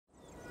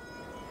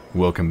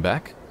Welcome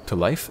back to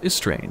Life is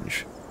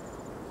Strange.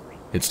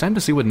 It's time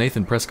to see what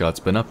Nathan Prescott's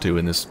been up to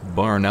in this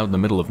barn out in the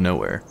middle of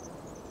nowhere.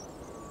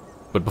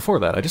 But before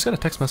that, I just got a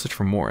text message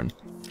from Warren.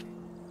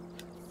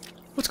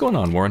 What's going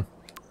on, Warren?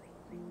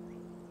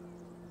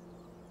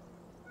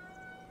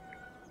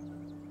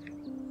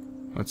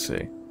 Let's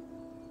see.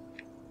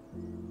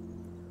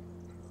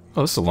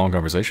 Oh, this is a long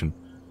conversation.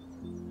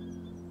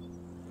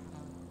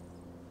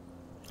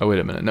 Oh, wait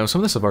a minute. No, some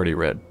of this I've already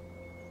read.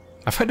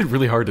 I find it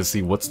really hard to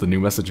see what's the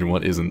new message and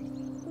what isn't.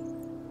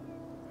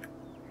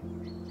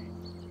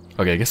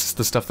 Okay, I guess it's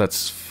the stuff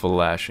that's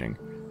flashing.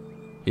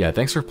 Yeah,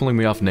 thanks for pulling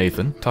me off,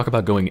 Nathan. Talk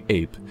about going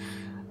ape.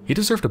 He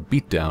deserved a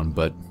beatdown,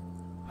 but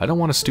I don't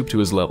want to stoop to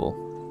his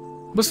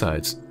level.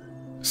 Besides,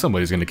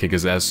 somebody's gonna kick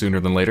his ass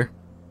sooner than later.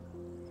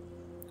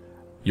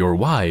 Your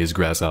why is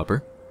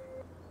Grasshopper.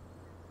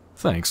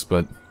 Thanks,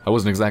 but I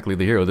wasn't exactly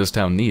the hero this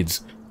town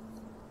needs.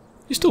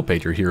 You still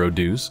paid your hero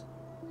dues.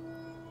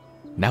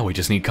 Now we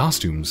just need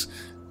costumes.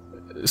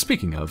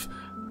 Speaking of,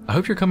 I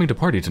hope you're coming to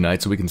party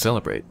tonight so we can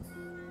celebrate.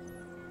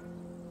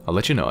 I'll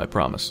let you know, I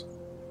promise.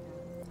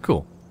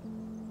 Cool.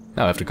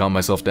 Now I have to calm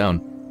myself down.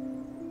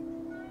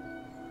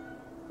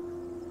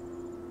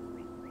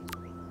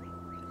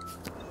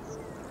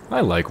 I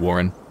like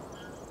Warren.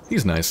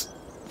 He's nice.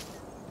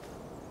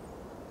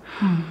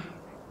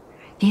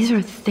 These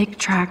are thick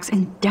tracks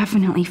and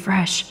definitely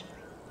fresh.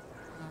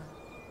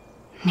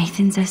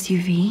 Nathan's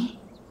SUV?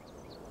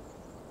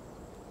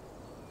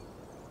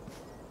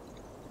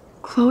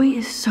 Chloe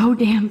is so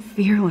damn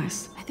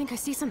fearless. I think I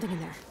see something in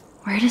there.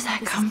 Where does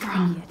that come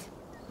from?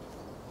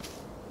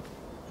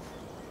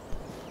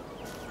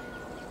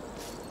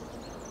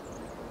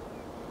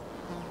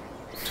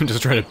 I'm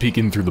just trying to peek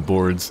in through the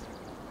boards.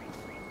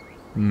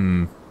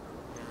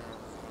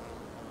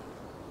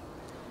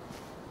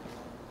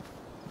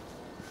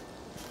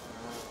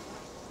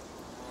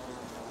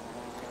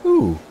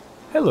 Ooh,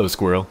 hello,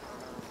 squirrel.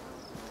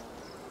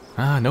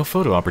 Ah, no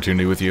photo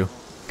opportunity with you.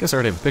 Guess I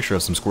already have a picture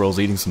of some squirrels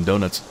eating some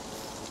donuts.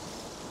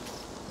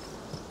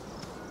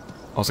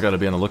 Also gotta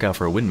be on the lookout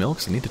for a windmill,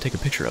 because I need to take a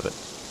picture of it.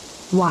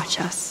 Watch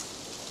us.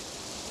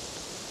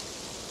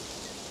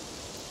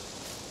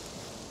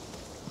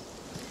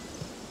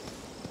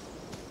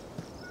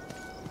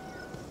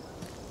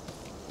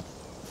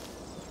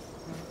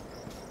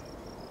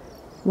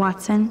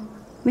 Watson,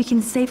 we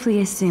can safely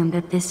assume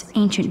that this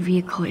ancient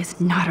vehicle is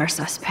not our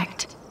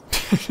suspect.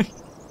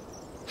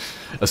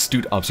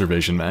 Astute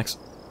observation, Max.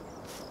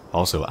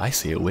 Also, I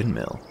see a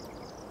windmill.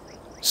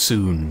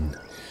 Soon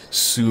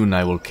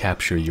I will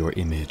capture your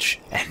image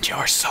and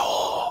your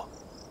soul.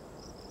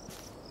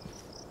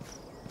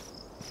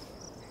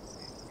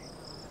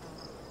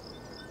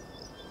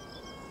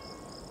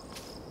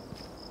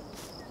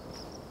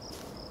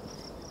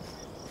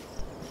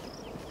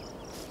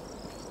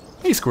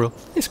 Hey, squirrel.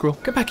 Hey, squirrel.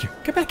 Get back here.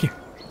 Get back here.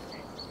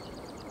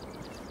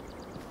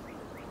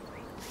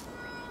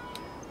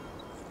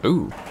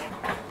 Ooh.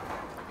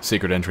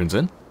 Secret entrance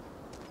in.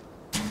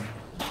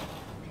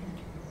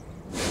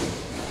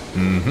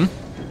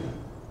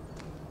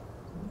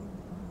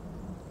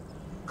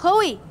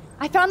 Chloe,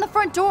 I found the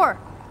front door.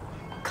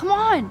 Come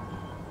on.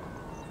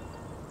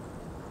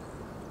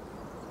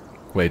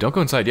 Wait, don't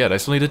go inside yet. I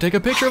still need to take a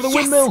picture of the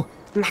windmill.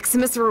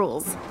 Maximus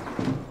rules.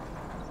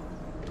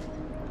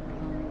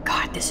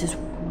 God, this is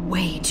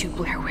way too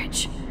Blair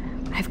Witch.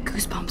 I have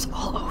goosebumps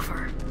all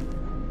over.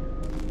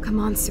 Come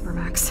on,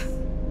 Supermax.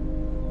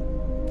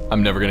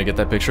 I'm never gonna get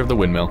that picture of the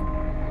windmill.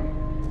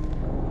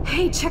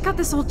 Hey, check out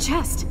this old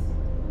chest.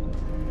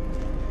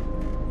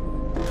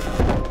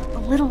 A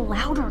little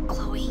louder,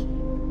 Chloe.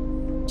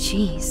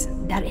 Jeez,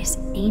 that is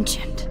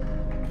ancient.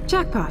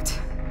 Jackpot.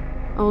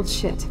 Old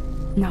shit.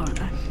 No,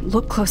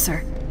 look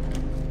closer.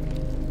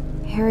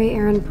 Harry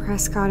Aaron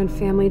Prescott and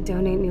family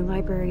donate new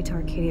library to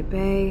Arcadia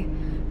Bay.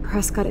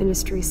 Prescott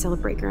Industries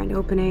celebrate grand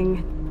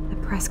opening. The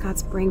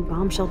Prescotts bring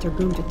bomb shelter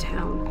boom to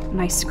town.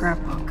 Nice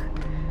scrapbook.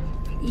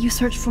 You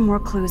search for more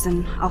clues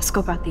and I'll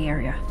scope out the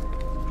area.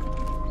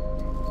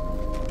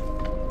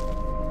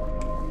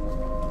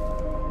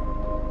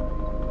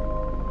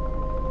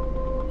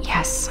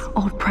 Yes,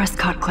 old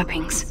Prescott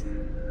clippings.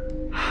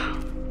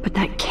 But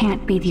that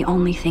can't be the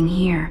only thing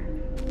here.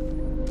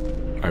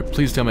 Alright,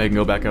 please tell me I can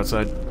go back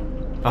outside.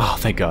 Oh,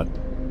 thank God.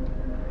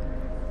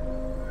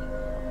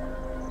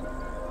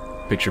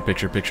 Picture,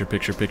 picture, picture,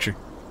 picture, picture.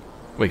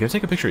 Wait, can I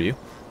take a picture of you?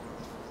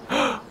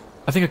 I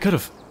think I could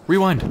have.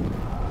 Rewind.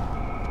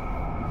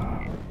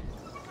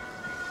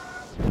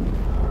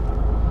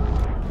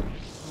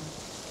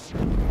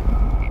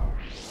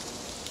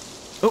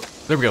 Oh,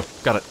 there we go.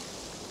 Got it.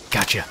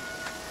 Gotcha.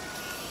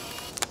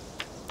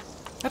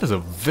 That is a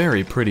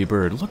very pretty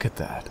bird. Look at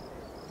that.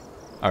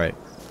 Alright,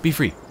 be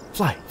free.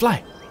 Fly,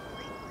 fly.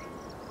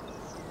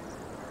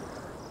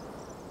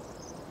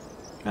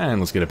 And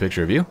let's get a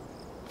picture of you.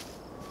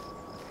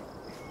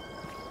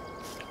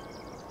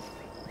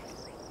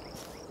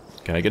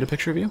 Can I get a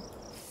picture of you?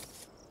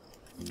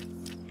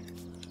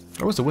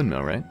 Or was the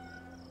windmill, right?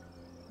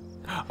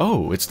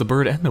 Oh, it's the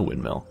bird and the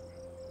windmill.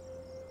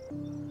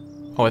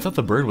 Oh, I thought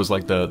the bird was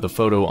like the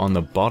photo on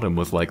the bottom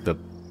with like the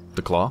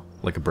claw,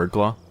 like a bird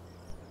claw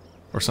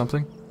or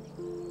something.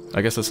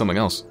 I guess that's something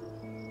else.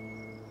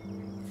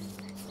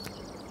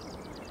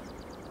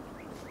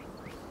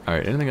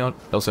 Alright, anything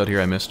else out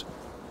here I missed?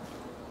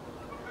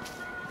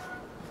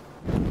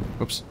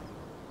 Oops.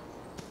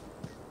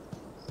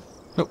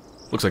 Nope,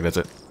 looks like that's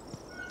it.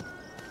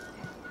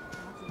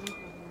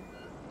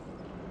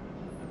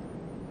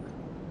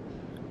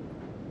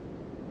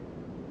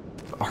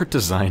 The art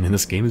design in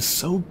this game is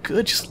so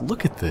good, just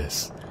look at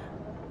this.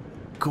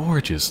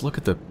 Gorgeous, look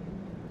at the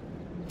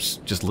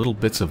just little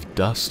bits of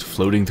dust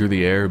floating through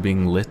the air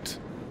being lit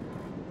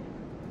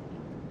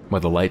by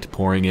the light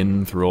pouring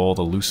in through all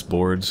the loose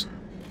boards.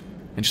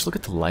 And just look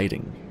at the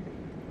lighting.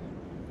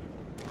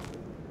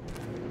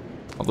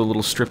 All the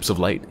little strips of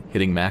light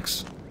hitting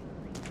max.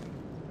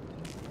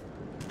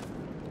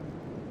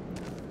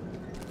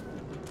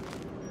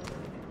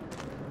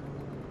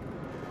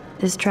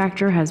 This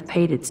tractor has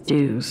paid its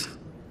dues.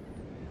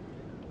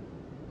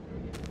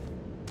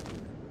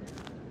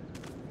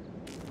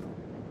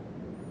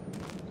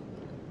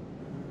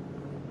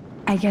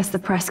 I guess the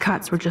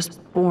Prescotts were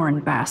just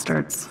born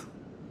bastards.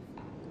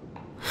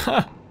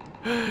 Ha!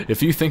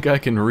 If you think I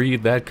can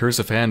read that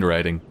cursive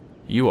handwriting,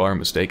 you are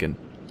mistaken.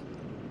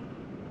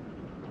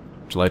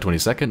 July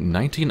 22nd,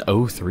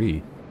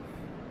 1903.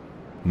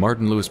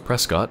 Martin Lewis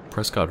Prescott,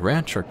 Prescott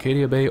Ranch,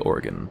 Arcadia Bay,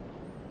 Oregon.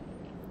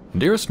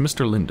 Dearest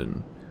Mr.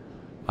 Linden,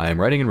 I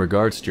am writing in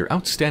regards to your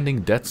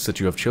outstanding debts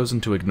that you have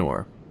chosen to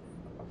ignore.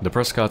 The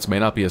Prescotts may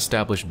not be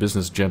established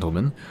business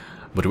gentlemen,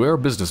 but we are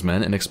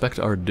businessmen and expect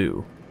our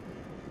due.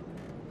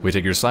 We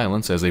take your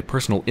silence as a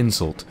personal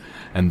insult,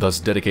 and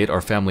thus dedicate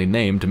our family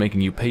name to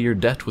making you pay your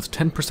debt with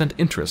 10%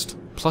 interest,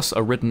 plus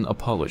a written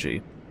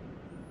apology.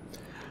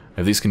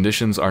 If these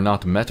conditions are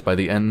not met by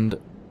the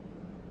end...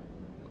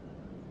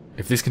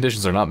 If these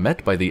conditions are not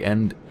met by the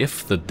end,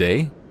 if the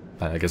day...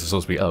 I guess it's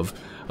supposed to be of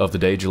the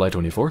day, July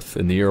 24th,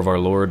 in the year of our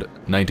Lord,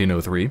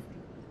 1903,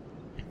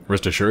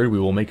 rest assured we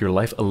will make your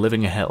life a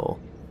living hell.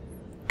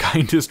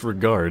 Kindest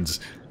regards,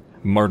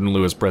 Martin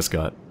Lewis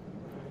Prescott.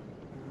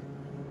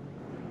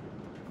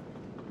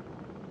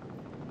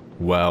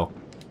 Wow.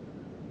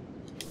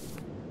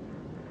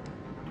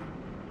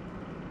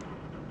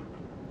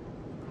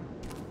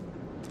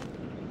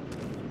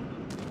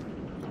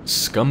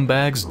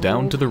 Scumbags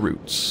down to the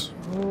roots.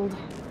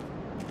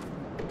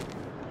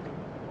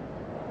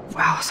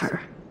 Wow, sir.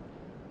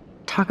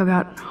 Talk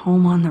about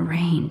home on the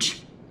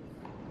range.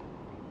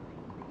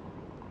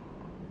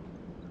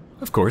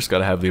 Of course,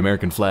 gotta have the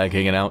American flag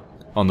hanging out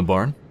on the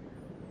barn.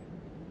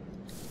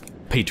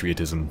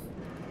 Patriotism.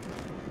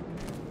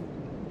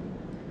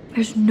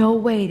 There's no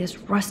way this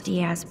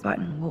rusty-ass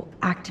button will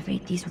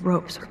activate these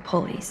ropes or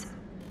pulleys.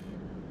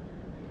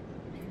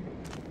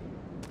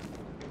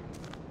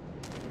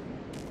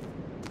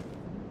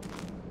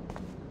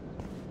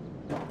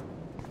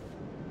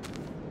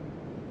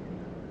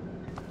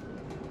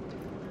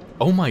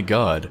 Oh my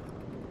god.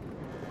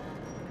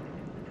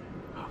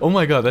 Oh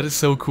my god, that is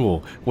so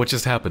cool. What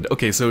just happened?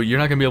 Okay, so you're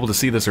not gonna be able to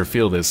see this or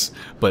feel this,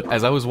 but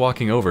as I was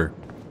walking over,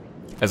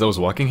 as I was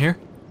walking here,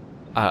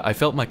 I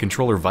felt my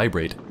controller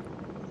vibrate.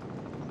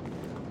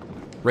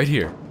 Right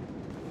here.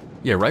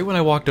 Yeah, right when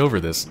I walked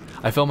over this,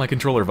 I felt my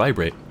controller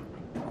vibrate.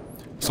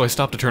 So I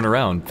stopped to turn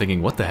around,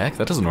 thinking, what the heck?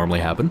 That doesn't normally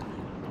happen.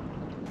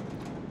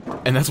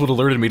 And that's what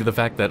alerted me to the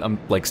fact that I'm,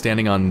 like,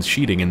 standing on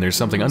sheeting and there's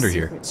something under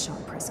here.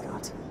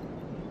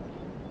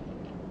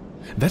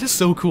 That is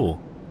so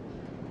cool.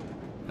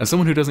 As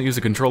someone who doesn't use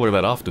a controller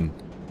that often,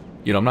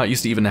 you know, I'm not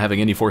used to even having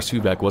any force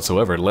feedback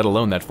whatsoever, let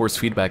alone that force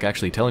feedback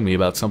actually telling me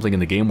about something in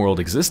the game world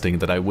existing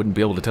that I wouldn't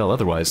be able to tell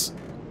otherwise.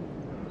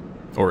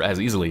 Or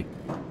as easily.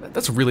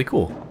 That's really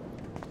cool.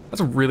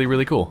 That's really,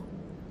 really cool.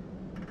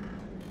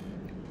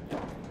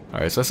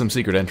 Alright, so that's some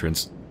secret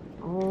entrance.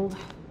 Old.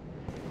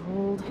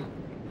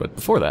 But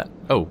before that...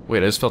 Oh,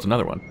 wait, I just felt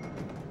another one.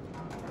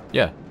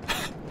 Yeah.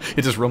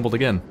 It just rumbled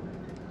again.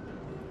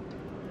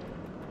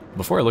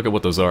 Before I look at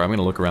what those are, I'm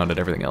gonna look around at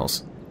everything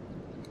else.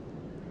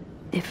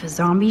 If a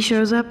zombie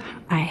shows up,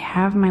 I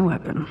have my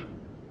weapon.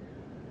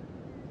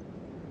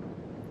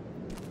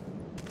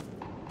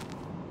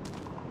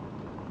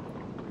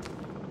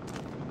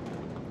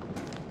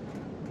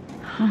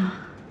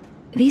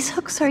 These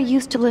hooks are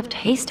used to lift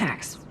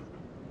haystacks.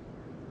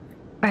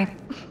 I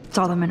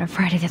saw them in a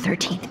Friday the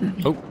 13th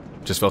movie. Oh,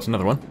 just felt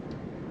another one.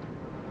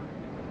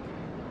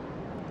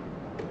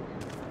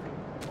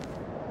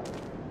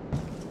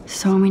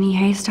 So many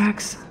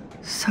haystacks,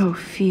 so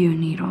few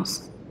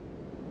needles.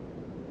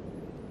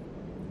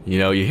 You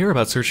know, you hear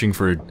about searching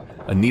for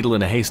a needle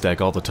in a haystack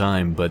all the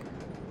time, but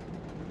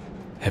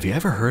have you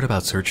ever heard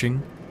about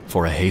searching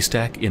for a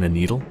haystack in a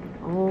needle?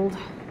 Old.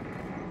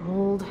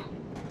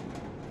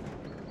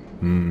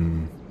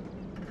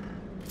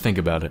 Think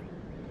about it.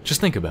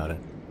 Just think about it.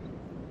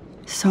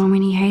 So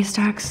many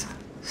haystacks,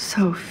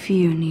 so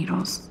few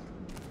needles.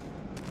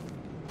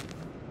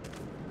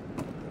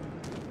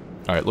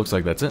 Alright, looks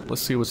like that's it.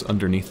 Let's see what's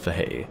underneath the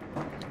hay.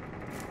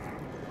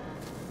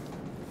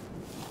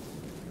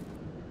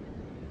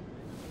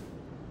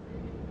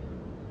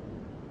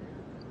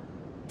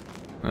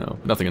 No,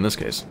 nothing in this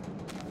case.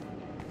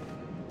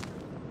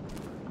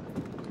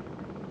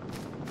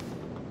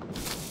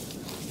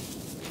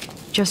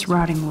 Just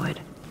rotting wood.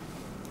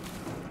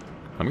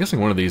 I'm guessing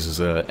one of these is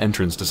an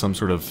entrance to some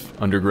sort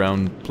of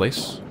underground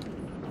place.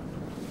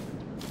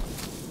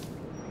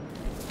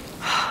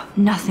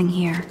 Nothing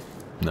here.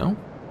 No?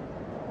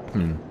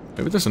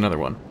 Maybe there's another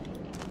one.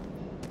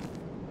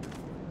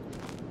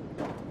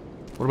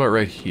 What about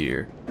right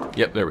here?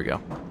 Yep, there we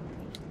go.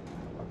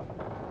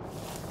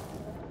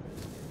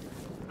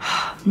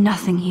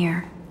 Nothing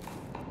here.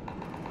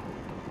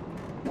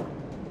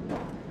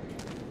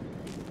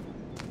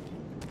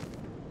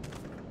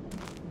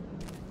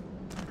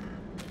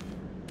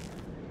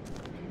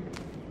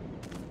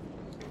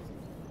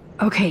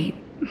 Okay,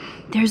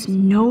 there's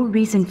no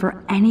reason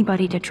for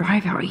anybody to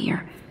drive out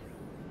here.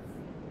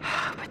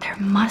 But there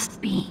must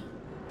be.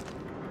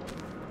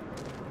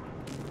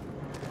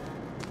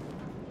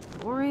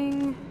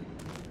 Boring.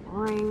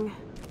 Boring.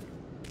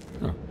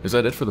 Oh, is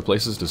that it for the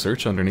places to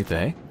search underneath the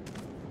hay?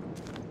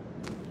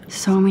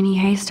 So many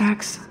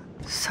haystacks,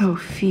 so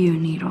few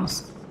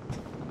needles.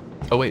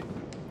 Oh wait,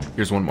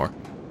 here's one more.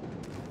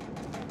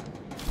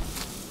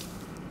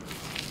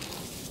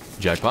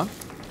 Jackpot?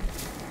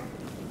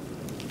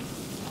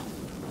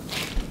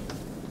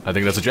 I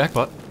think that's a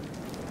jackpot.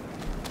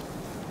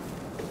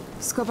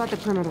 Scope out the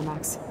perimeter,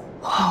 Max.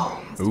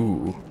 Whoa,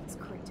 Ooh. It's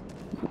great.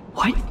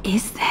 what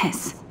is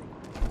this?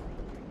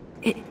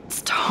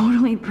 It's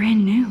totally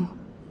brand new.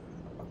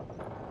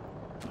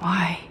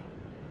 Why?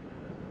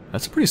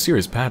 That's a pretty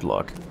serious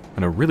padlock,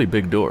 and a really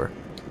big door.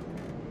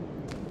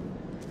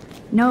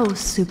 No,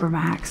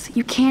 Supermax,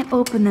 you can't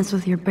open this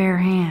with your bare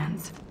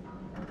hands.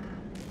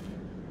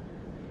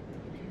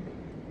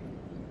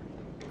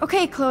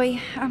 Okay,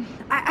 Chloe.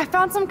 I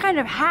found some kind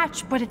of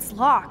hatch, but it's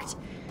locked.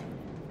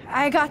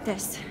 I got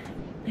this.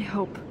 I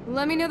hope.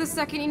 Let me know the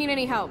second you need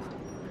any help.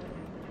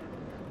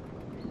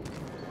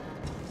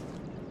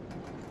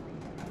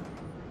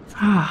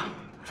 Ah,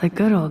 the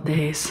good old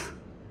days.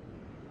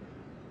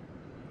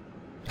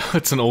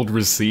 It's an old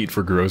receipt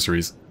for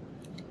groceries.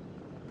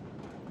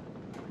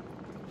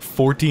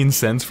 14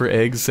 cents for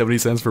eggs, 70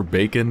 cents for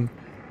bacon,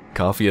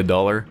 coffee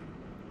 $1.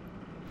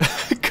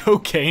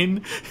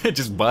 Cocaine?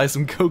 Just buy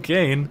some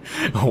cocaine.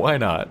 Why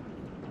not?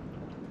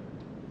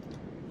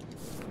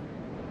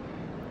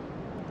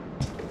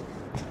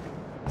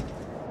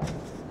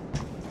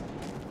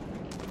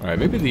 Alright,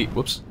 maybe the...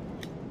 whoops.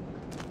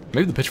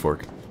 Maybe the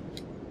pitchfork.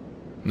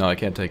 No, I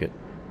can't take it.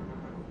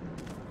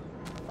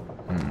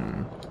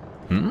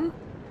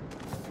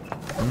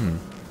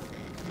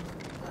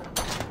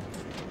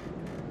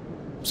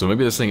 So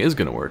maybe this thing is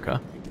gonna work, huh?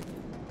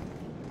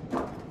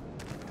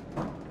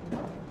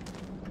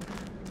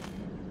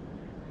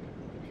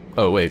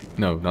 Oh, wait.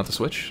 No, not the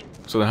switch?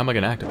 So then how am I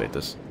gonna activate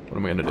this? What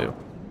am I gonna do?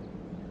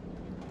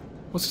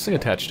 What's this thing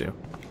attached to?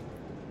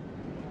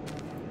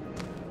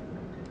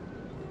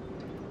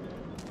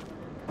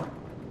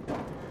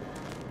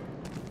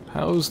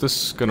 How's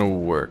this gonna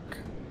work?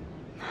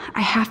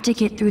 I have to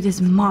get through this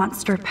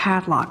monster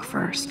padlock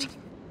first.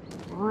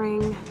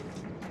 Boring.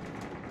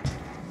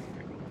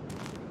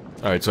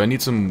 Alright, so I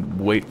need some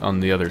weight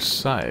on the other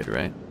side,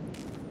 right?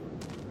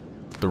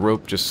 The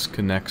rope just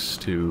connects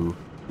to...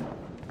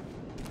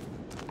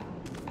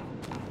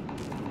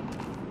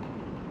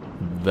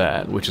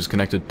 that, which is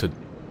connected to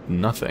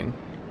nothing.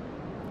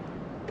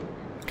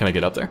 Can I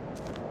get up there?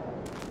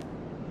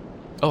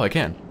 Oh, I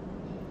can.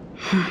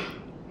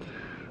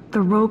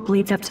 The rope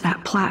leads up to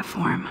that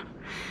platform.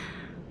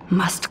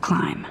 Must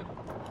climb.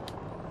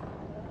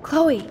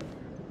 Chloe,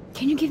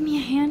 can you give me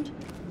a hand?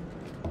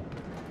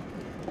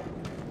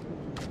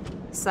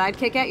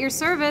 Sidekick at your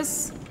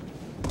service.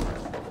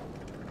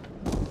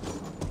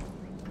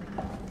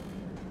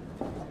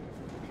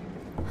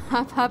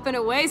 Up and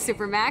away,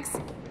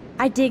 Supermax.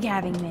 I dig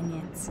having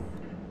minions.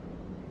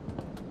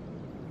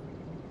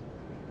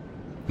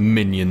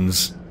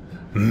 Minions.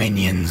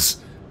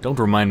 Minions. Don't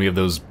remind me of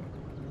those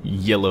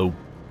yellow,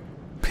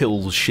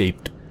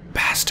 pill-shaped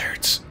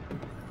bastards.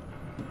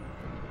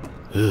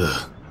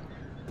 Ugh.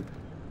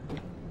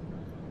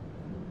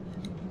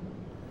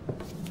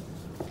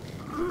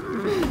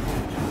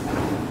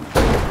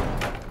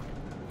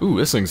 Ooh,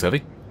 this thing's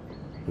heavy.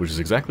 Which is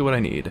exactly what I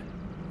need.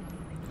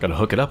 Gotta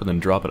hook it up and then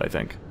drop it, I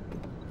think.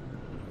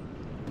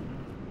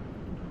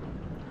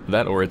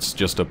 That, or it's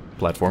just a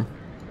platform.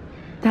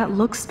 That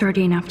looks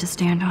sturdy enough to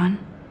stand on.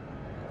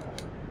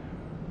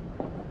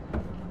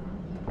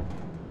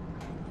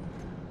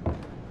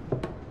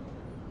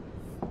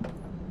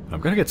 I'm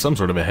gonna get some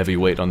sort of a heavy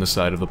weight on this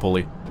side of the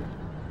pulley.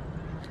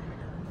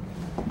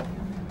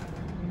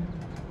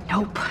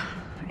 Nope.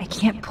 I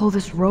can't pull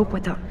this rope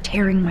without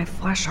tearing my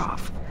flesh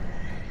off.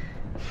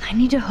 I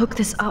need to hook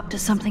this up to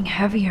something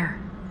heavier.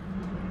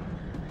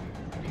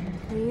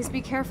 Please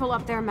be careful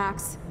up there,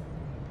 Max.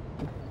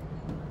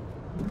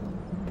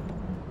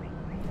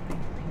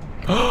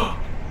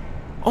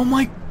 Oh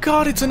my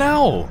god, it's an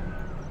owl!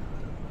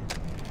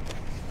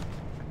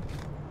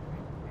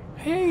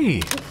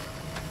 Hey!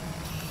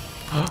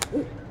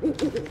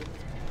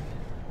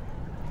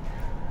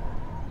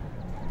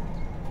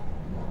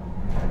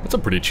 That's a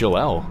pretty chill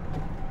owl.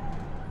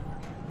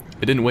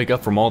 It didn't wake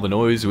up from all the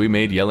noise we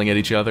made yelling at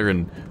each other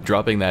and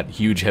dropping that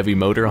huge heavy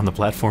motor on the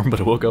platform, but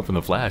it woke up in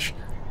the flash.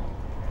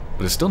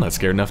 But it's still not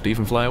scared enough to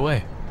even fly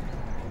away.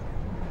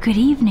 Good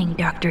evening,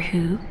 Doctor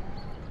Who.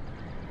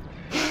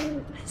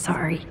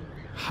 Sorry.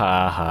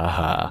 Ha ha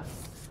ha.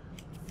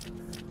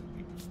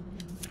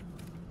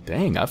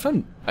 Dang, I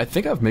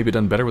think I've maybe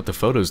done better with the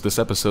photos this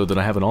episode than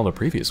I have in all the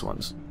previous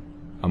ones.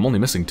 I'm only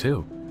missing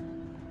 2.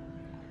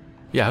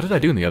 Yeah, how did I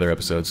do in the other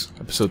episodes?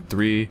 Episode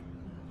 3,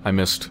 I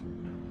missed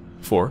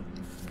 4.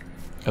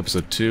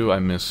 Episode 2, I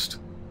missed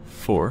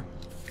 4.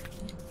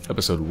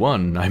 Episode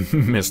 1, I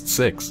missed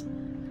 6.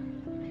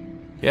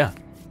 Yeah.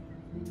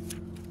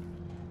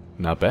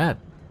 Not bad.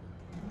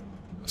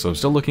 So I'm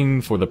still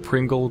looking for the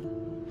Pringle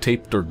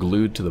taped or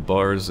glued to the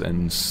bars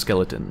and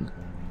skeleton.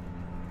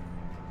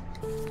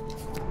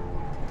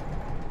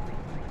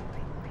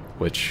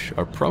 Which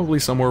are probably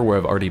somewhere where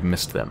I've already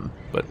missed them,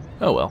 but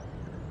oh well.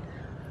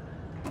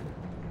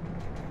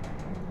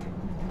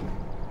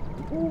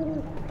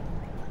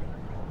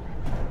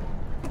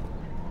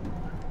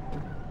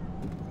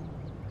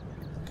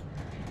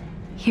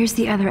 Here's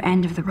the other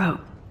end of the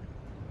rope.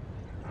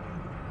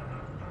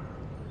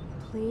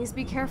 Please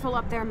be careful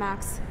up there,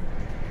 Max.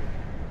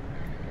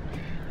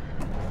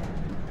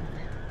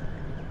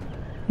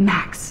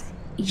 Max,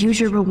 use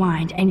your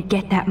rewind and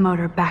get that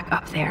motor back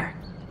up there.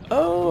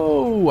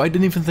 Oh, I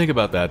didn't even think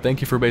about that. Thank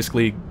you for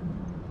basically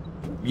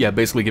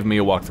giving me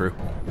a walkthrough.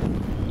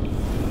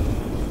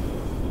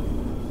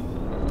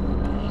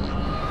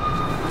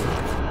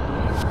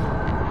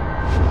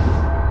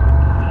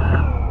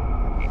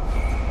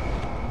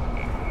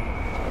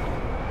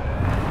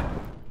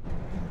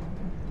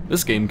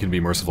 This game can be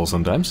merciful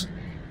sometimes.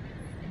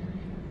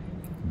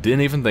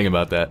 Didn't even think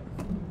about that.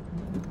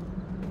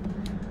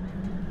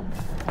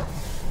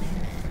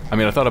 I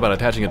mean, I thought about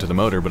attaching it to the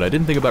motor, but I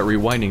didn't think about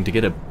rewinding to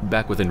get it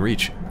back within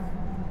reach.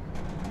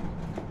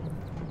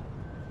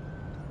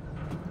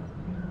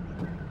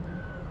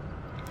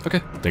 Okay,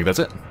 I think that's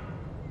it.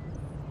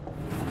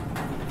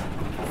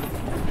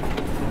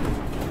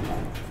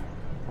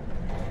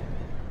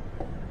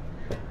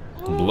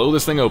 Blow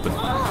this thing open.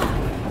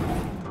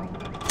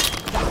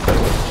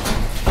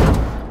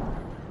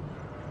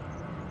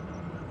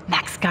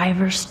 Max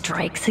Guyver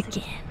strikes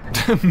again.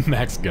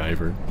 Max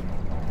Guyver.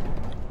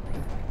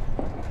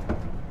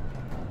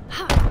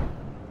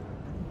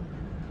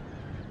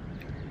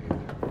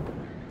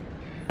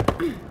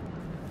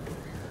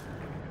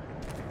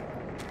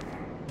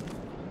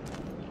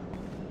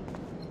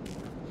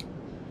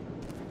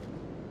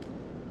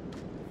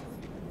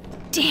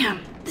 Damn,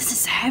 this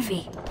is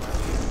heavy.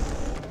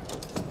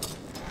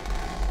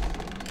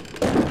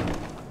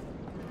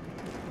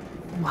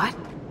 What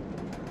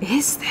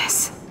is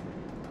this?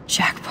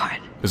 Jackpot.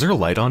 Is there a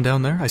light on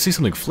down there? I see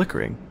something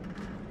flickering.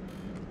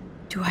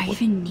 Do I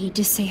even need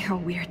to say how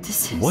weird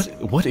this is?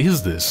 What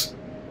is this?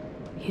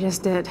 You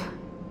just did.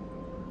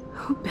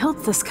 Who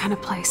built this kind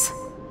of place?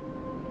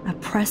 A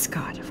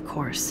Prescott, of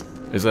course.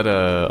 Is that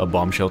a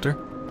bomb shelter?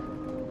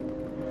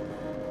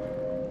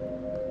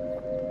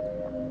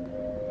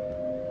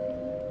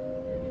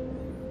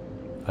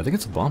 I think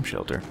it's a bomb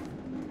shelter.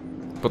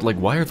 But like,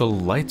 why are the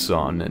lights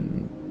on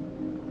and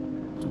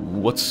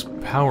what's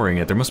powering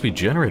it? There must be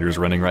generators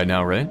running right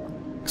now, right?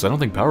 Because I don't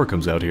think power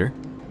comes out here.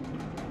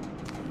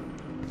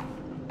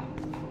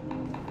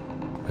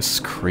 This is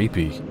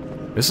creepy.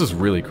 This is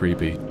really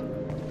creepy.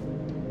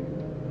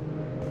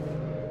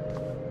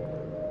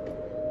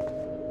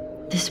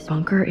 This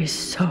bunker is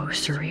so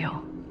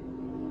surreal.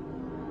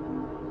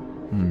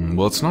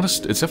 Well, it's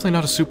definitely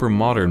not a super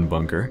modern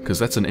bunker, because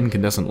that's an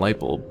incandescent light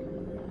bulb.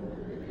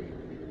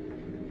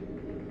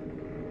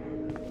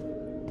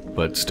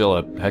 But still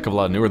a heck of a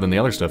lot newer than the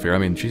other stuff here. I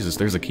mean, Jesus,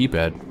 there's a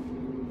keypad.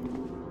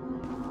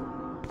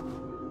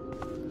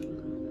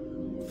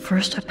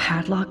 First a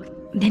padlock,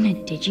 then a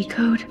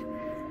digicode?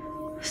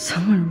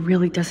 Someone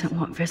really doesn't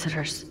want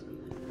visitors.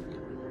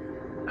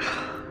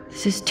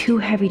 This is too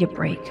heavy to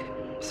break,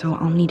 so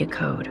I'll need a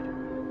code.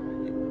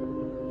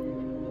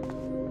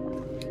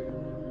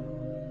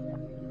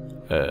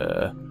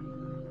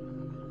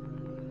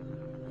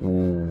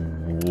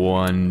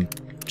 1,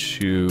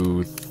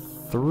 2,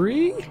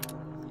 3?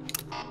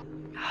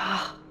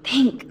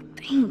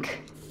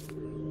 Think.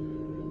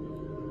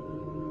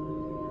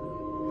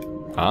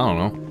 I don't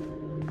know.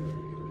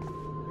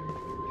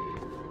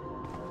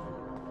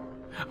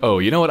 Oh,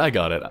 you know what? I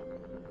got it.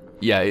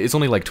 Yeah, it's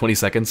only like 20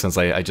 seconds since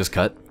I just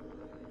cut.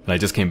 And I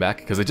just came back,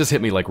 because it just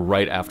hit me like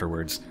right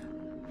afterwards.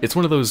 It's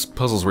one of those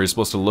puzzles where you're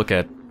supposed to look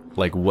at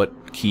like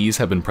what keys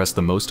have been pressed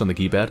the most on the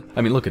keypad.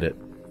 I mean, look at it.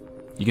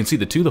 You can see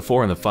the 2, the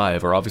 4, and the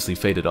 5 are obviously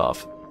faded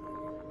off.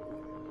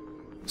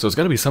 So it's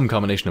got to be some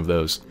combination of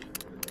those.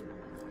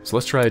 So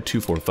let's try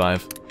 2, 4,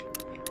 5.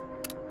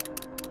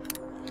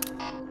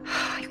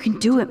 You can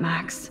do it,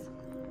 Max.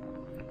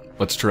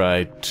 Let's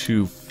try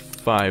 2,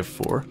 5,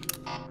 4.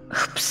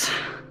 Oops.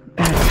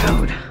 Bad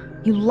code.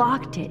 You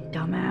locked it,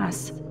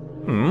 dumbass.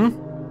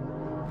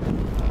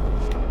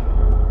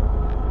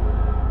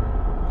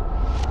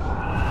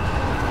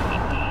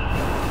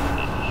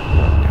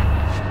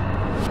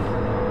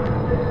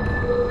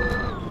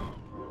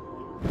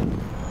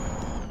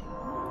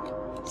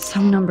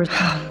 Some numbers...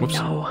 Whoops.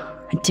 No,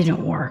 it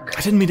didn't work.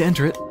 I didn't mean to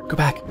enter it. Go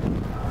back.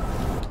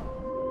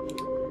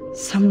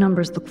 Some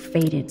numbers look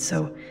faded,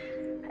 so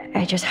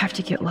I just have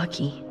to get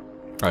lucky.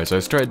 Alright, so I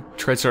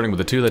tried starting with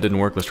the 2, that didn't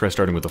work. Let's try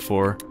starting with the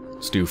 4.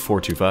 Let's do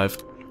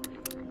 425.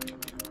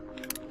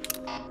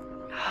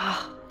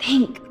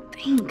 Think.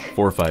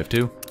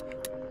 452.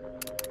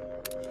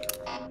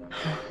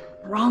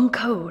 Wrong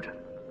code.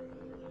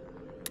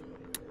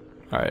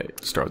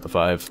 Alright, start with the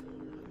 5.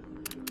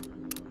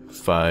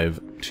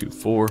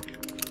 524.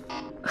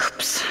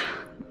 Oops.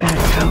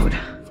 Bad code.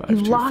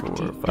 You 524, locked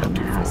it, 524.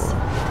 dumbass.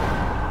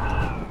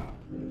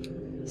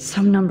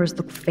 Some numbers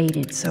look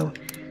faded, so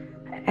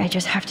I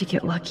just have to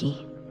get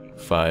lucky.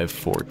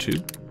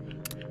 542.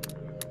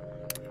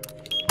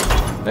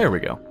 There we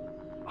go.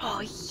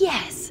 Oh,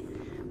 yes!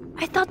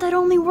 I thought that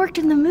only worked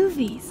in the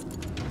movies.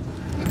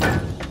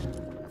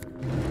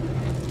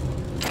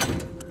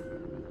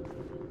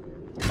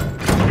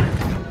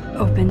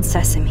 Open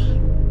sesame.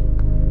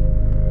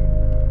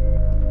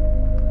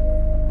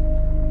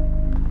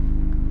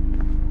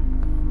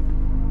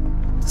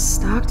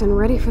 Stocked and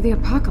ready for the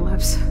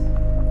apocalypse.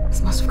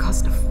 This must have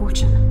cost a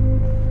fortune.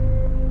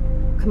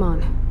 Come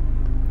on.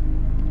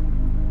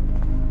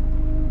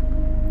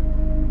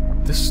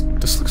 This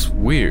looks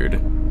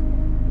weird.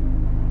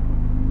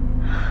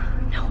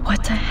 Now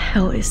what the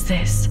hell is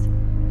this?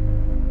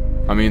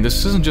 I mean,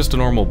 this isn't just a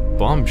normal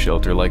bomb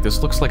shelter. Like,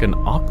 this looks like an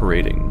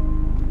operating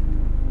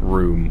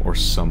room or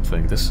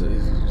something.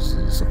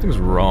 Something's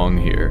wrong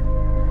here.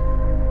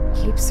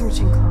 Keep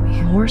searching,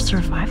 Chloe. More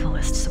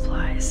survivalist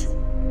supplies.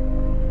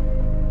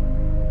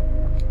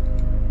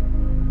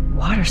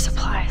 Water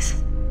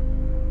supplies.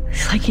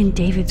 It's like in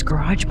David's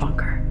garage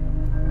bunker.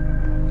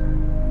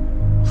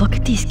 Look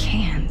at these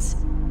cans.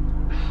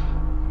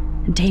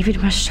 David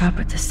must shop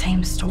at the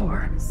same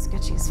store.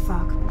 Sketchy as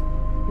fuck,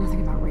 but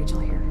nothing about Rachel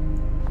here.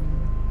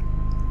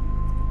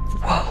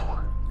 Whoa.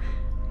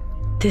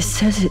 This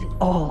says it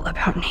all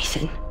about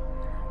Nathan.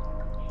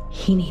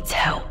 He needs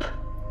help.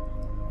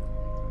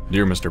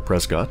 Dear Mr.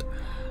 Prescott,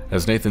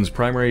 as Nathan's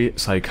primary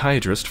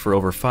psychiatrist for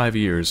over 5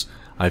 years,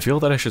 I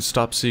feel that I should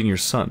stop seeing your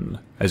son,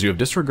 as you have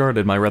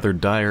disregarded my rather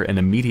dire and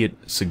immediate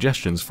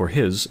suggestions for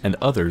his and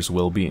others'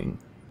 well-being.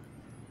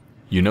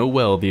 You know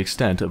well the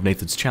extent of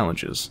Nathan's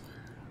challenges,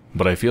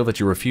 but I feel that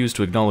you refuse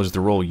to acknowledge the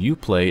role you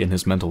play in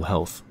his mental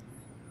health.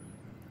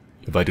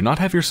 If I do not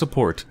have your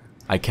support,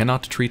 I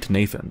cannot treat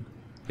Nathan.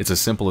 It's as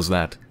simple as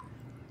that.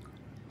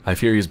 I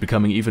fear he is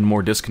becoming even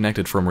more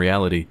disconnected from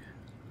reality,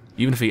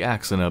 even if he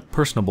acts in a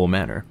personable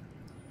manner.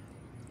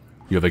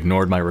 You have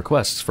ignored my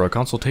requests for a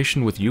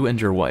consultation with you and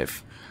your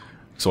wife,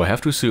 so I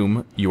have to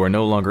assume you are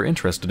no longer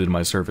interested in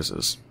my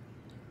services.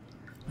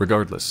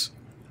 Regardless,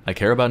 I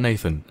care about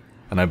Nathan,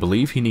 and I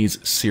believe he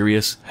needs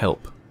serious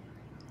help.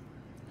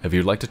 If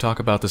you'd like to talk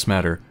about this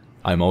matter,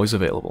 I'm always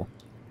available.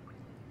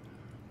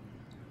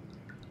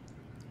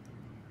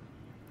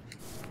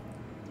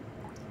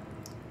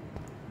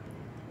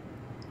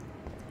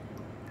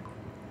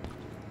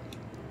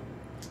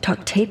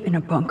 Duct tape in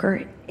a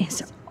bunker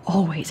is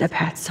always a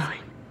bad sign.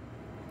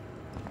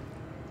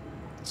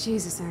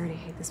 Jesus, I already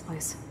hate this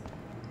place.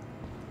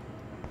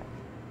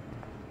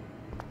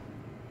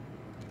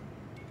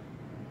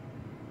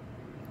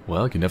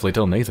 Well, I can definitely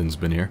tell Nathan's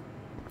been here.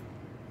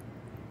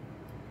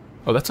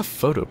 Oh, that's a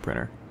photo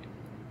printer.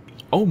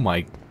 Oh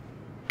my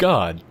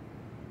god.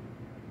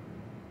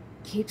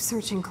 Keep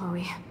searching,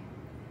 Chloe.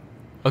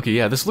 Okay,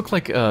 yeah, this looked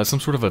like some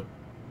sort of a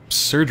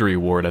surgery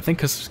ward. I think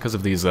because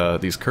of these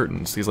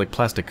curtains, these like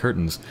plastic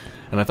curtains.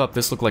 And I thought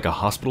this looked like a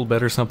hospital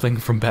bed or something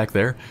from back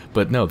there.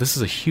 But no, this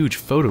is a huge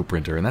photo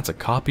printer, and that's a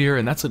copier,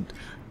 and that's a...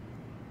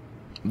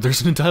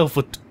 There's an entire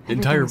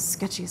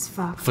sketchy as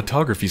fuck.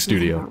 photography Nothing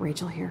studio. about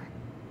Rachel here.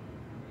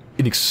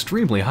 An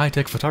extremely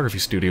high-tech photography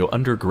studio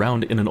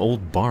underground in an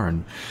old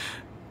barn.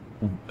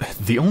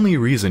 The only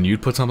reason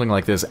you'd put something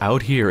like this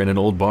out here in an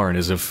old barn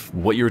is if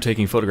what you were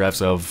taking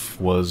photographs of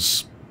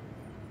was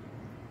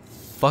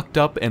fucked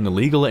up and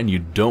illegal and you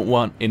don't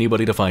want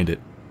anybody to find it.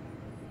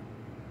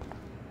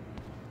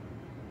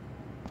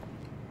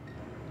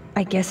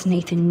 I guess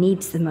Nathan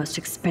needs the most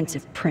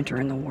expensive printer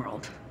in the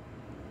world.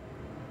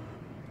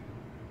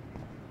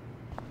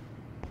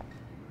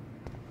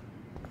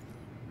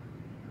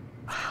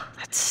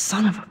 That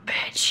son of a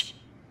bitch.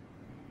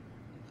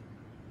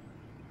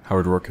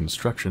 Howard Rourke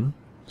Construction.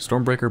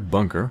 Stormbreaker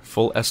Bunker.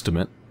 Full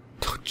estimate.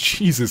 Oh,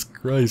 Jesus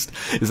Christ.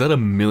 Is that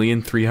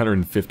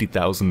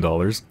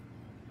 $1,350,000?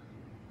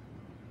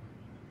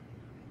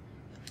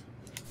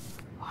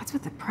 What's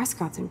with the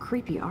Prescotts and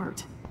creepy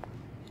art?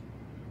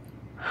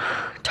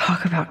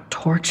 Talk about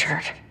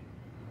tortured.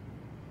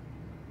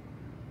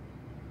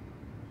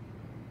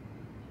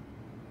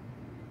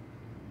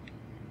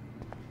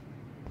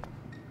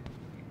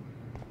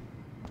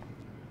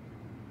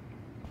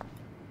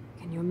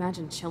 Can you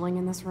imagine chilling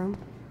in this room?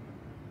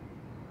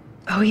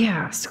 Oh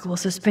yeah, school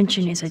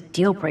suspension is a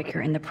deal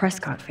breaker in the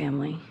Prescott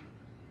family.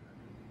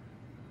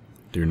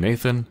 Dear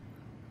Nathan.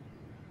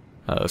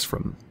 It's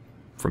from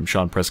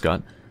Sean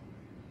Prescott.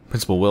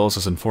 Principal Wells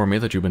has informed me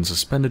that you've been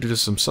suspended due to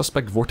some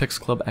suspect Vortex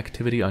Club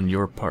activity on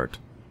your part.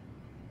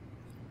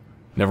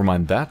 Never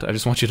mind that, I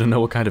just want you to know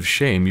what kind of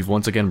shame you've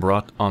once again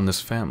brought on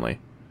this family.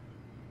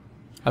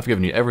 I've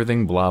given you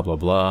everything, blah blah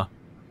blah.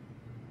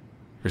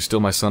 You're still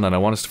my son and I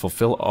want us to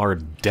fulfill our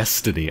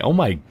destiny. Oh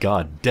my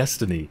god,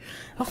 destiny.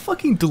 How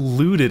fucking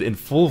deluded and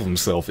full of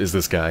himself is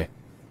this guy?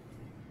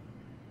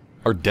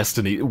 Our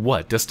destiny,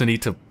 what? Destiny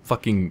to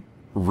fucking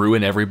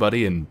ruin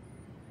everybody and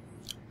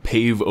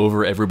pave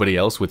over everybody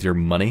else with your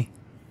money?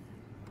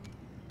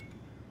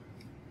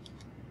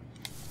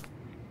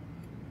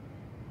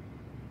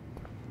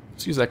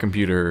 Let's use that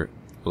computer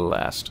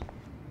last.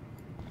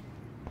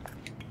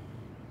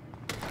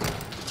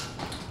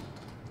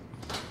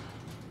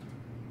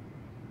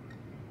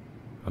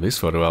 Oh, these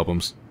photo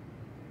albums.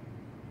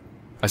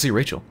 I see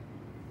Rachel.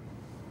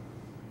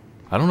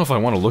 I don't know if I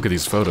want to look at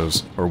these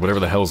photos, or whatever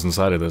the hell's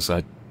inside of this.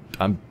 I'm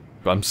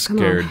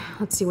scared. Come on,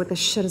 let's see what this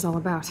shit is all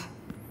about.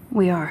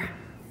 We are.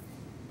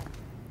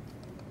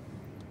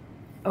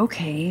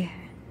 Okay.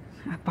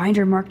 A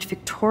binder marked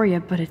Victoria,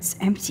 but it's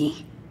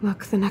empty.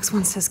 Look, the next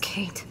one says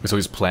Kate. So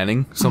he's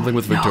planning something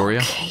with Victoria?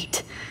 No,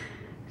 Kate.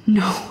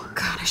 No.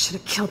 God, I should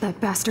have killed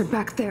that bastard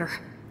back there.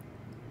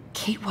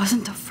 Kate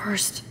wasn't the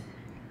first.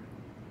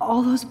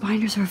 All those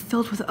binders are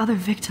filled with other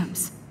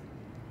victims.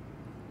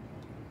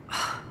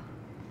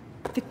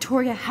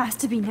 Victoria has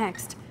to be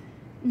next.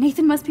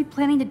 Nathan must be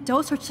planning to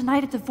dose her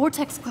tonight at the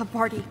Vortex Club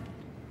party.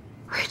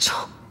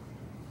 Rachel.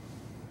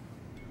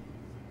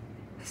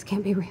 This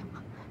can't be real.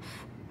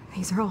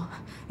 These are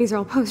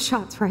all post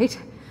shots, right?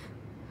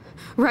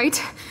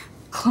 Right?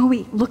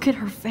 Chloe, look at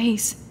her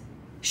face.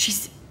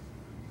 She's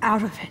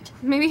out of it.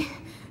 Maybe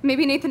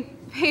Nathan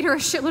paid her a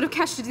shitload of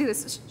cash to do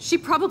this. She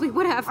probably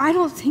would have. I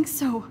don't think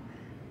so.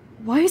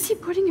 Why is he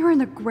putting her in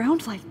the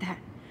ground like that?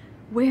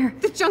 Where?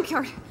 The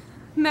junkyard.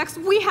 Max,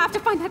 we have to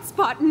find that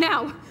spot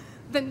now.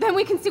 Then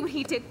we can see what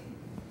he did.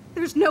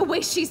 There's no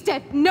way she's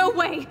dead. No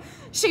way.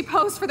 She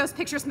posed for those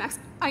pictures, Max.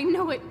 I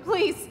know it.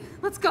 Please,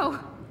 let's go.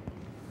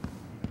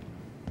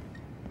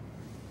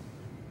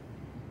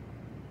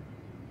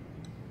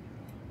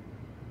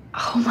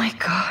 Oh my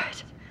god.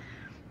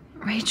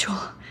 Rachel.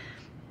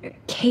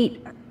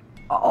 Kate.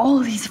 All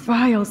these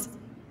files.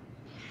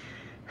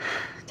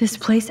 This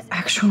place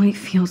actually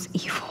feels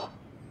evil.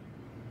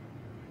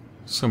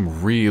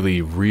 Some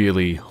really,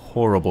 really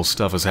horrible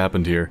stuff has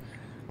happened here.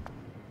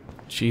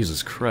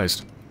 Jesus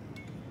Christ.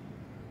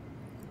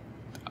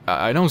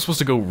 I know I'm supposed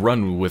to go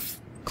run with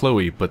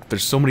Chloe, but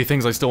there's so many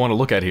things I still want to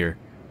look at here.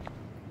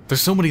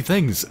 There's so many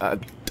things.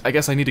 I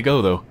guess I need to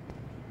go, though.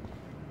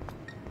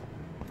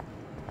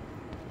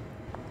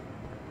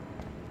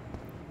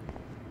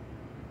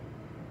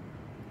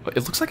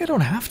 It looks like I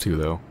don't have to,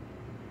 though.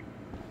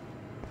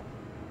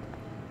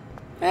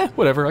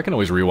 Whatever. I can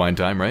always rewind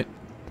time, right?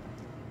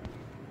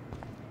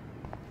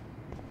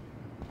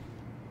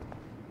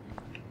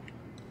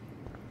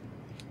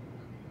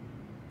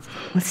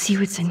 Let's see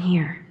what's in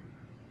here.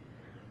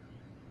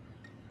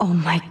 Oh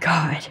my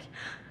god.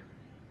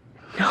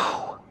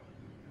 No.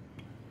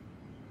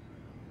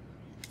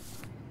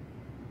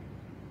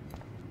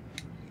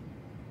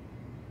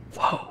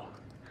 Whoa.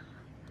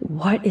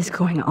 What is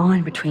going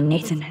on between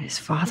Nathan and his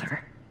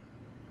father?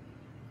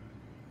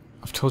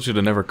 I've told you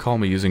to never call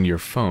me using your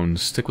phone.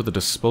 Stick with the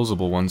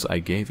disposable ones I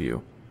gave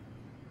you.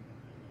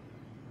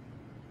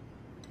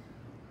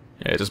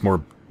 Yeah, just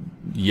more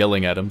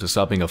yelling at him to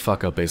stop being a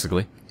fuck-up,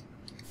 basically.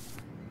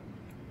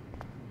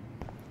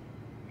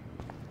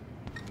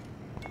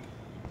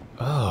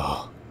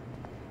 Oh.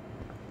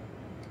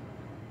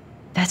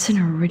 That's an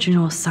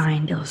original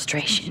signed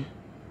illustration.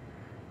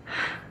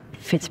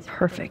 Fits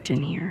perfect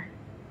in here.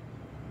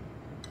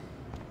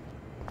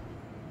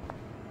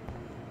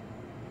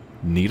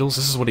 Needles?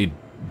 This is what he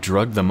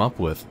drugged them up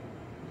with.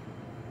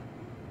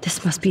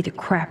 This must be the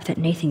crap that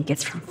Nathan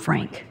gets from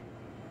Frank.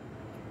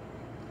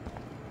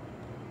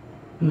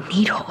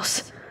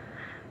 Needles.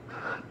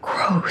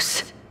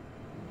 Gross.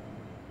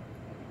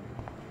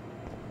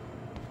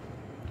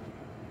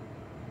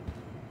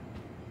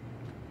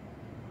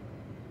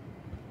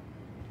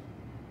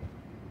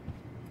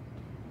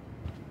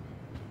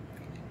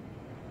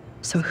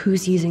 So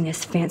who's using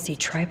this fancy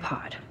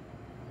tripod?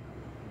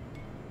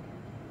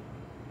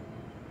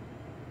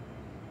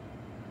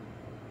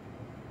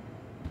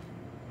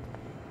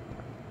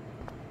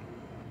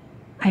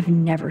 I've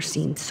never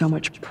seen so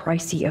much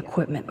pricey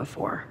equipment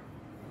before.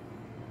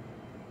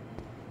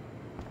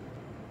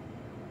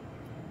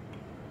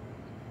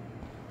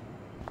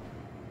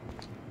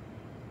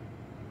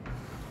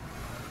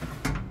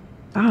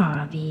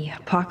 Ah, the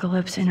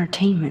Apocalypse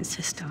Entertainment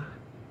System.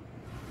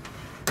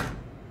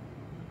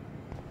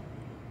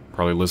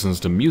 Probably listens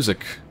to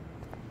music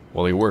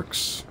while he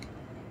works.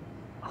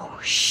 Oh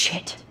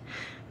shit.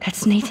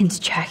 That's Nathan's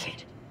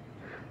jacket.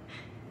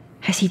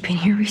 Has he been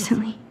here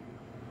recently?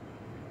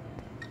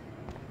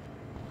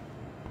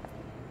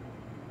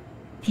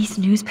 These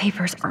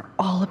newspapers are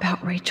all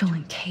about Rachel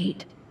and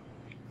Kate.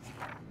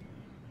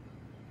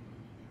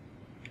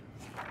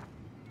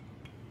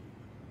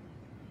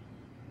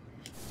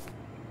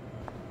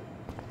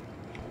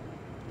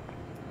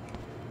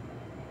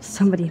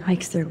 somebody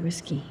likes their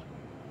whiskey.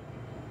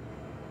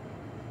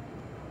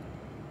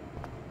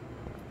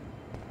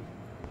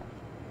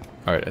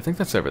 Alright, I think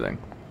that's everything.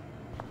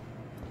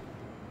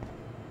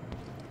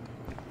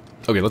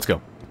 Okay, let's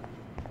go.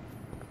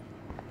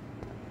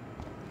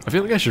 I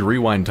feel like I should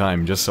rewind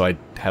time just so I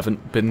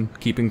haven't been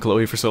keeping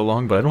Chloe for so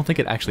long, but I don't think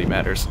it actually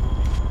matters.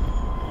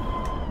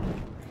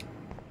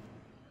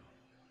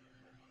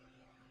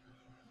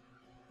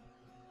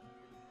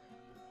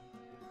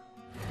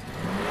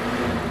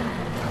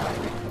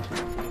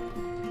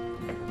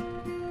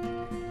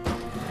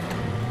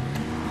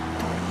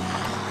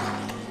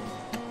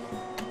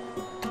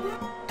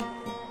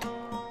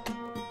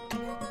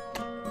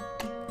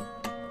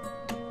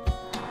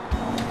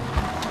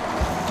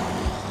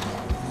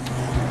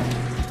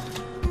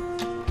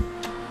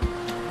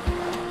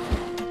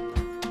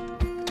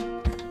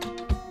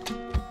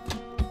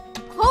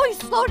 Chloe,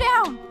 slow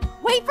down!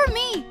 Wait for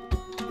me!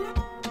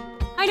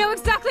 I know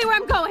exactly where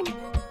I'm going!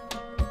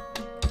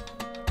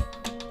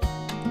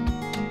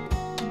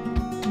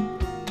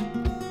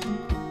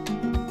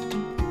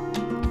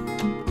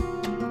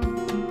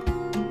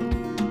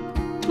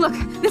 Look,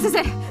 this is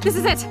it! This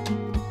is it!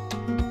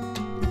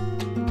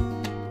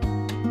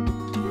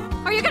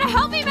 Are you gonna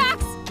help me,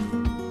 Max?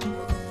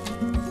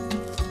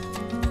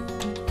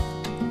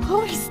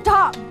 Chloe,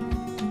 stop!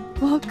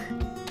 Look.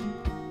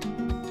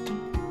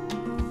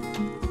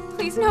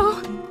 Please,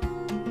 no.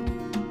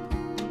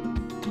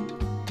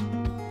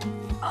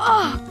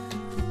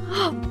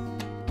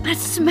 That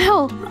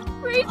smell!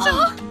 Rachel!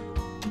 Oh,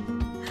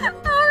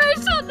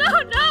 Rachel,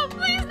 no,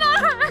 please not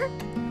her!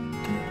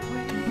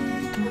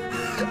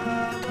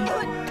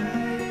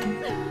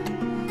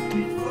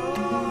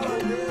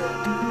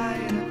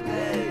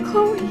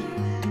 Chloe.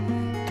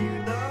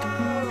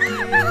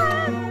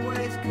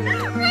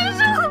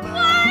 Rachel,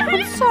 why?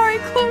 I'm sorry,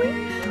 Chloe.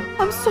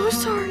 I'm so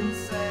sorry.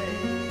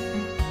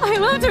 I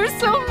loved her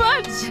so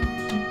much!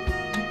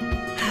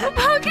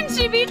 How can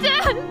she be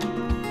dead?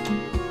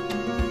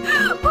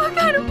 What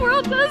kind of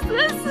world does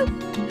this? Who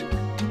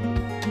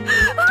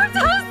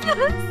does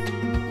this?